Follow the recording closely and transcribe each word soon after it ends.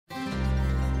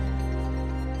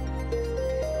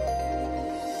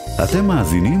אתם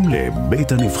מאזינים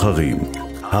לבית הנבחרים,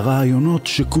 הרעיונות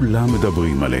שכולם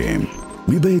מדברים עליהם,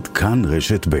 מבית כאן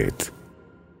רשת בית.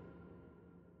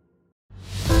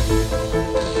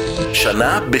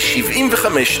 שנה ב-75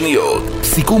 שניות.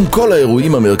 סיכום כל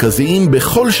האירועים המרכזיים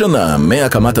בכל שנה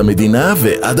מהקמת המדינה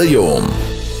ועד היום.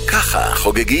 ככה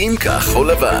חוגגים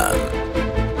כחול לבן.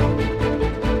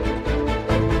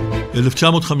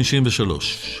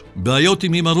 1953. בעיות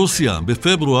עם אמא רוסיה.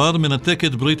 בפברואר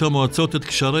מנתקת ברית המועצות את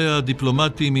קשריה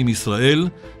הדיפלומטיים עם ישראל.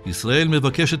 ישראל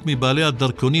מבקשת מבעלי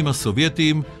הדרכונים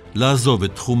הסובייטיים לעזוב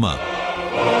את תחומה.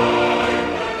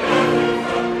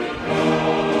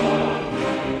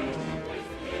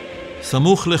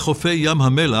 סמוך לחופי ים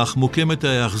המלח מוקמת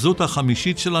ההאחזות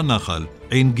החמישית של הנחל,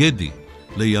 עין גדי.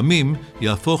 לימים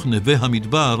יהפוך נווה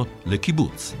המדבר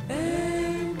לקיבוץ.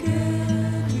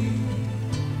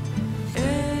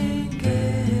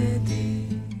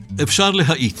 אפשר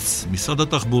להאיץ. משרד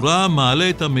התחבורה מעלה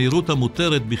את המהירות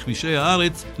המותרת בכבישי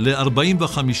הארץ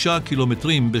ל-45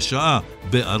 קילומטרים בשעה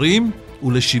בערים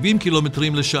ול-70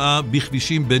 קילומטרים לשעה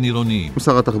בכבישים בין עירוניים.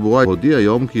 שר התחבורה הודיע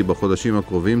היום כי בחודשים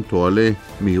הקרובים תועלה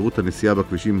מהירות הנסיעה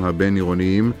בכבישים הבין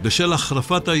עירוניים. בשל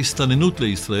החרפת ההסתננות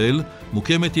לישראל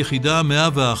מוקמת יחידה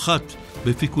 101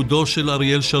 בפיקודו של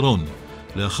אריאל שרון.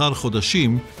 לאחר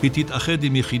חודשים היא תתאחד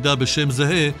עם יחידה בשם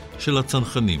זהה של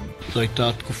הצנחנים. זו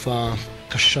הייתה תקופה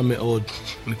קשה מאוד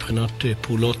מבחינת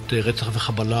פעולות רצח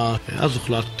וחבלה. אז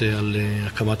הוחלט על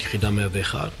הקמת יחידה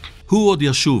 101. הוא עוד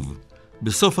ישוב.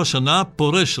 בסוף השנה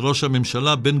פורש ראש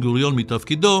הממשלה בן גוריון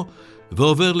מתפקידו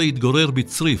ועובר להתגורר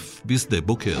בצריף בשדה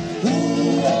בוקר.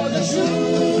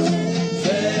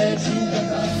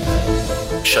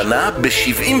 שנה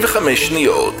ב-75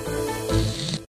 שניות.